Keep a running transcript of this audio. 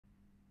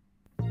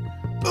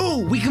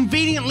Ooh, we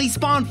conveniently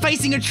spawned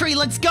facing a tree.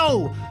 Let's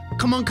go.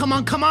 Come on, come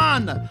on, come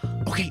on.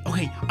 Okay,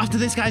 after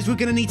this, guys, we're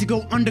gonna need to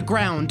go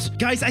underground.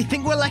 Guys, I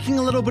think we're lacking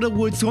a little bit of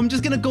wood, so I'm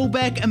just gonna go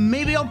back and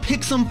maybe I'll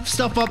pick some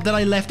stuff up that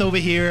I left over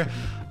here.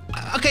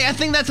 Okay, I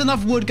think that's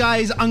enough wood,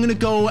 guys. I'm gonna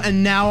go,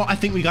 and now I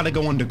think we gotta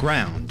go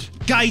underground.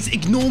 Guys,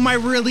 ignore my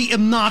really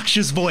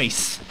obnoxious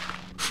voice.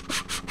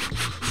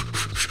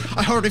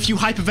 I heard if you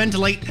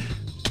hyperventilate...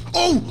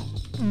 Oh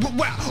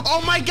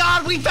my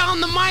god, we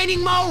found the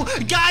mining mow!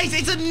 Guys,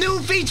 it's a new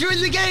feature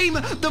in the game!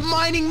 The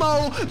mining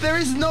mow! There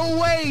is no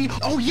way!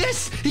 Oh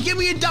yes! He gave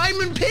me a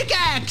diamond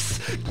pickaxe!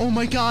 Oh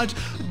my god,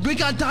 we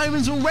got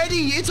diamonds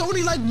already! It's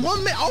only like 1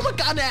 minute! Oh my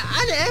god,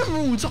 and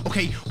emeralds!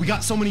 Okay, we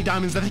got so many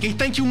diamonds. Okay,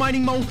 thank you,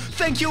 mining mow!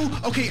 Thank you!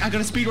 Okay, I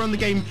gotta speedrun the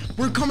game.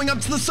 We're coming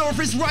up to the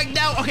surface right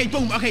now! Okay,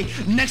 boom! Okay,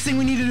 next thing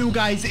we need to do,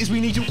 guys, is we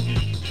need to...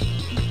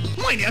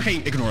 Okay,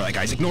 ignore that,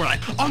 guys, ignore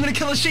that. Oh, I'm gonna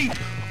kill a sheep!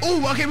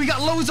 Oh, okay, we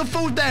got loads of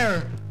food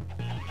there!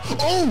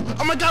 Oh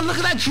my god, look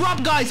at that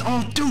drop, guys!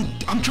 Oh, dude,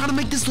 I'm trying to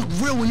make this look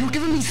real and you're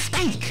giving me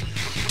steak!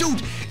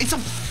 Dude, it's a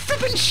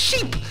flippin'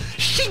 sheep!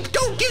 Sheep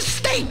don't give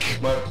steak!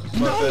 My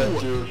bad,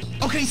 dude.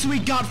 Okay, so we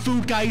got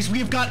food, guys. We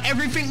have got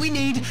everything we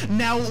need.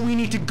 Now we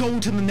need to go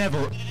to the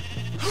Nether.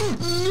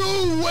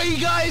 No way,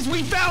 guys!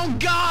 We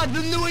found God,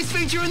 the newest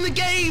feature in the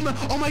game!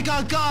 Oh my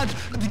god, God!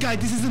 Guys,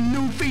 this is a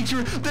new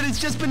feature that has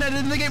just been added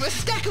in the game. A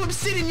stack of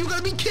obsidian, you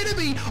gotta be kidding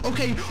me!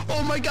 Okay,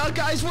 oh my god,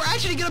 guys, we're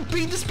actually gonna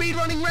beat the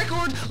speedrunning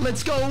record!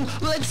 Let's go!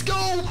 Let's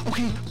go!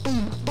 Okay,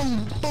 boom,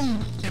 boom,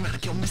 boom! Damn it, I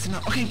keep missing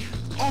out. Okay,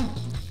 oh!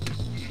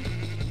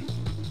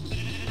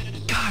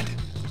 God!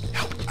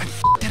 Help, I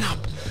f***ed it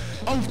up!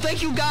 Oh,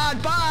 thank you,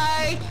 God!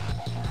 Bye!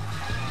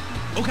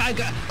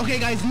 Okay,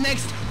 guys,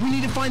 next, we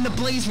need to find the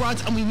blaze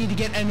rods and we need to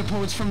get ender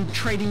pearls from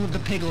trading with the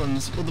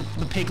piglins, or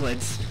the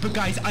piglets. But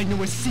guys, I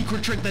know a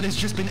secret trick that has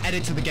just been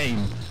added to the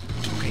game.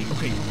 Okay.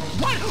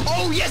 What?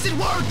 Oh, yes, it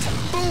worked!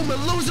 Boom,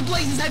 loads of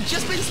blazes have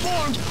just been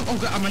spawned! Oh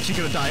god, I'm actually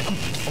gonna die. Oh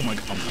my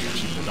god, I'm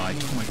actually gonna die.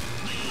 Oh my god.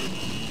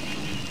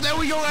 There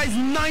we go, guys,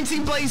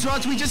 19 blaze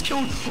rods. We just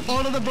killed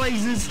all of the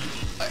blazes.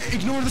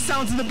 Ignore the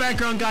sounds in the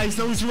background, guys.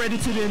 Those are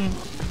edited in.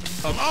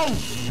 Oh,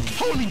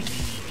 holy...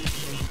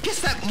 Guess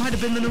that might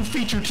have been the new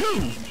feature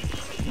too.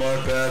 My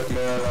bad,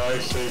 man. I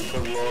actually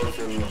put logs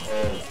in the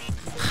hole.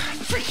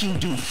 Frick you,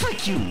 dude.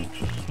 Frick you.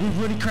 We're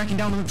really cracking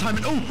down on the time.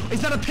 Oh, is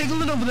that a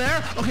piglin over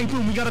there? Okay,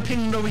 boom. We got a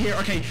piglin over here.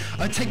 Okay,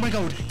 take my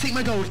gold. Take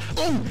my gold.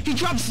 Oh, he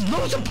drops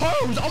loads of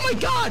pearls. Oh my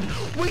god.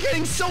 We're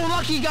getting so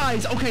lucky,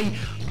 guys. Okay.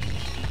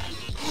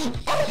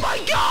 Oh my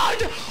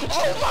god!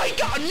 Oh my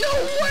god! No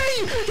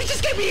way! He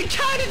just gave me a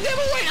cannon,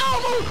 never went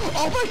armor!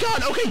 Oh my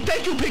god! Okay,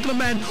 thank you, Piglin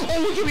Man!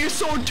 Oh, we'll give me a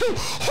sword too!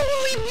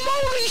 Holy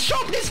moly!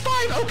 Sharpness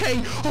 5!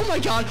 Okay! Oh my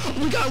god!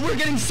 We're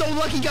getting so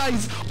lucky,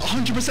 guys!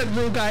 100%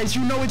 real, guys.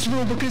 You know it's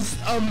real because,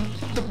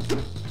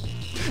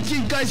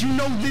 you guys, you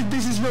know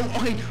this is real.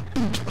 Okay,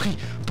 boom, okay,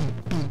 boom,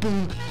 boom,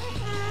 boom.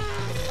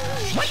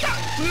 What the?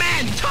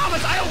 Man,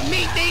 Thomas, I don't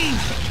need these!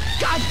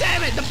 God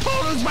damn it! The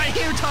portal's right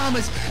here,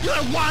 Thomas! You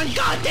got one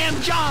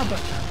goddamn job!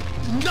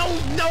 No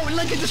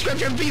link in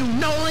description for you!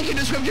 No link in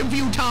description for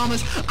you,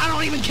 Thomas! I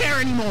don't even care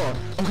anymore!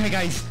 Okay,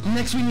 guys,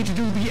 next we need to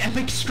do the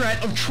epic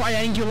strat of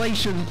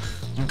triangulation.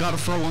 You gotta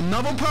throw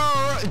another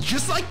pearl,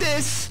 just like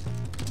this.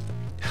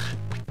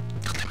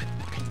 God damn it.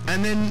 Okay.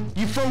 And then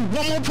you throw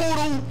one more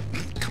portal.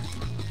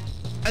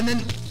 And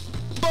then...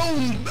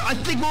 boom! I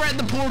think we're at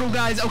the portal,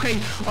 guys. Okay,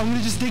 I'm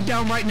gonna just dig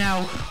down right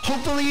now.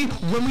 Hopefully,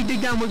 when we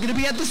dig down, we're gonna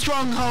be at the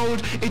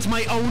stronghold. It's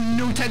my own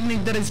new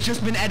technique that has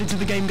just been added to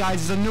the game, guys.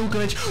 It's a new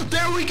glitch.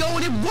 There we go,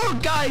 and it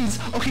worked, guys!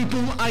 Okay,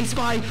 boom, I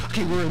spy.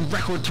 Okay, we're in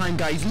record time,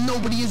 guys.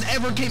 Nobody has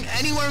ever came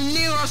anywhere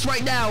near us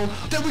right now.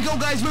 There we go,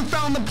 guys. We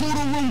found the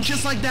portal room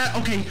just like that.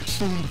 Okay,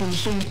 boom, boom,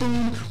 boom,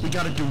 boom. We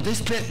gotta do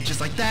this bit just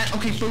like that.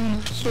 Okay, boom,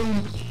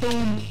 boom,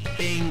 boom.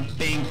 Bing,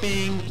 bing,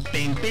 bing,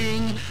 bing,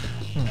 bing.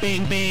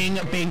 Bing, bing,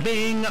 bing,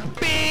 bing,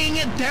 bing!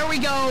 There we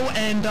go,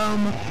 and,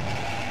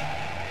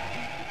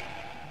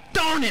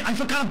 darn it, I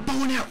forgot a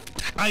bow and arrow.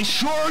 I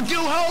sure do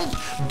hope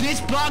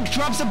this block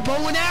drops a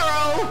bow and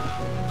arrow!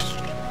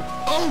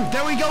 Oh,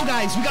 there we go,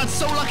 guys. We got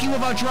so lucky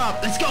with our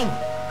drop. Let's go!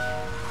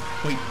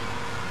 Wait.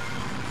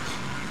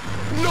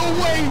 No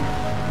way!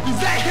 Is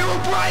that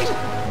Herobrine?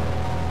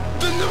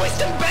 The newest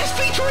and best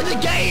feature in the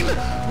game!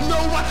 No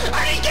way!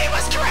 And he gave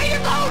us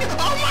creative mode!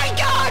 Oh my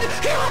god!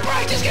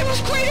 Herobrine just gave us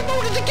creative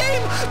mode in the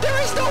game! There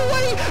is no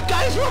way!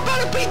 Guys, we're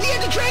about to beat the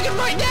Ender Dragon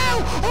right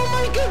now! Oh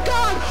my good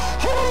god!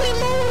 Holy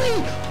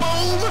moly!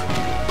 Boom!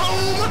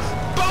 Boom!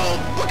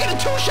 Boom! We're gonna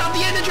two-shot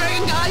the Ender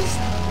Dragon, guys!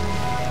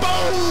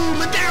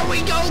 Boom! There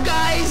we go,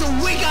 guys!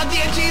 We got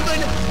the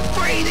achievement!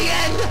 Free the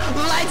end!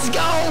 Let's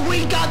go!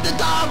 We got the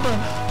dub!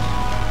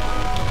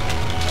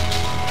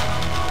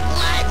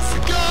 Let's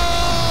go!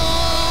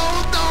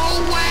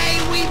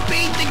 We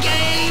beat the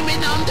game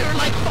in under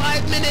like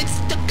 5 minutes.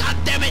 God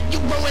damn it, you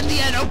ruined the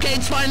end. Okay,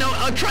 it's fine.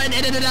 I'll try and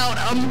edit it out.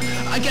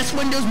 I guess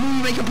Windows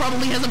Movie Maker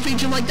probably has a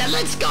feature like that.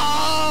 Let's go!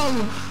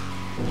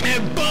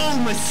 And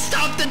boom!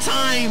 Stop the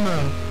time!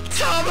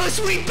 Thomas,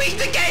 we beat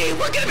the game.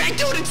 We're gonna be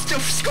doing it to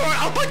score.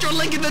 I'll put your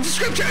link in the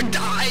description.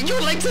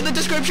 Your link's in the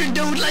description,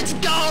 dude. Let's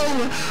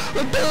go.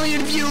 1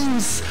 billion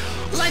views.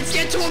 Let's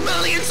get to 1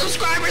 million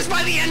subscribers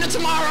by the end of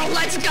tomorrow.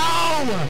 Let's go.